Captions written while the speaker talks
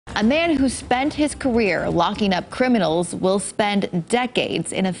A man who spent his career locking up criminals will spend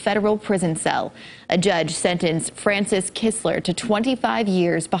decades in a federal prison cell. A judge sentenced Francis Kistler to 25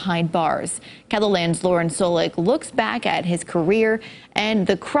 years behind bars. KELOLAND's Lauren Solik looks back at his career and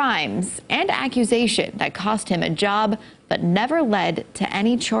the crimes and accusation that cost him a job but never led to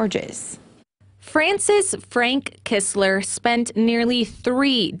any charges. Francis Frank Kistler spent nearly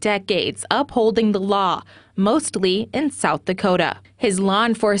 3 decades upholding the law, mostly in South Dakota. His law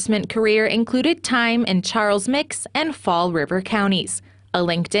enforcement career included time in Charles Mix and Fall River counties. A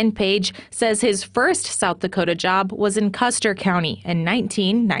LinkedIn page says his first South Dakota job was in Custer County in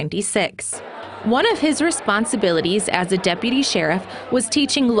 1996. One of his responsibilities as a deputy sheriff was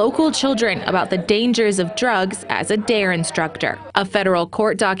teaching local children about the dangers of drugs as a DARE instructor. A federal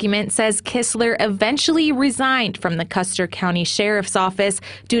court document says Kistler eventually resigned from the Custer County Sheriff's Office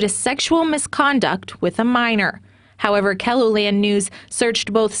due to sexual misconduct with a minor. However, KELOLAND News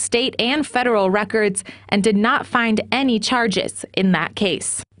searched both state and federal records and did not find any charges in that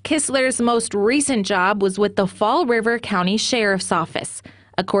case. Kistler's most recent job was with the Fall River County Sheriff's Office.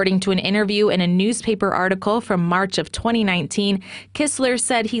 According to an interview in a newspaper article from March of 2019, Kistler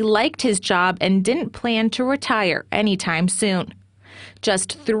said he liked his job and didn't plan to retire anytime soon.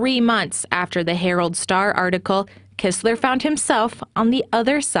 Just 3 months after the Herald-Star article, Kistler found himself on the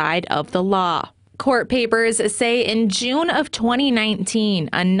other side of the law. Court papers say in June of 2019,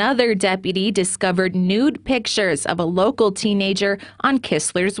 another deputy discovered nude pictures of a local teenager on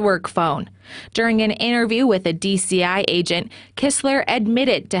Kistler's work phone. During an interview with a DCI agent, Kistler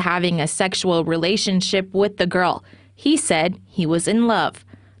admitted to having a sexual relationship with the girl. He said he was in love.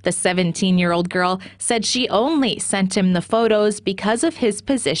 The 17-year-old girl said she only sent him the photos because of his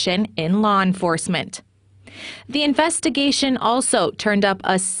position in law enforcement. The investigation also turned up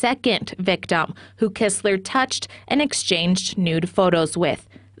a second victim who Kistler touched and exchanged nude photos with.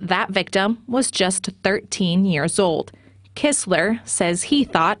 That victim was just 13 years old. Kistler says he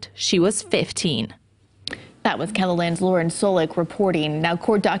thought she was 15. That was KELOLAND's Lauren Solik reporting. Now,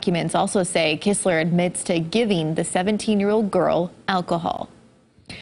 court documents also say Kistler admits to giving the 17-year-old girl alcohol.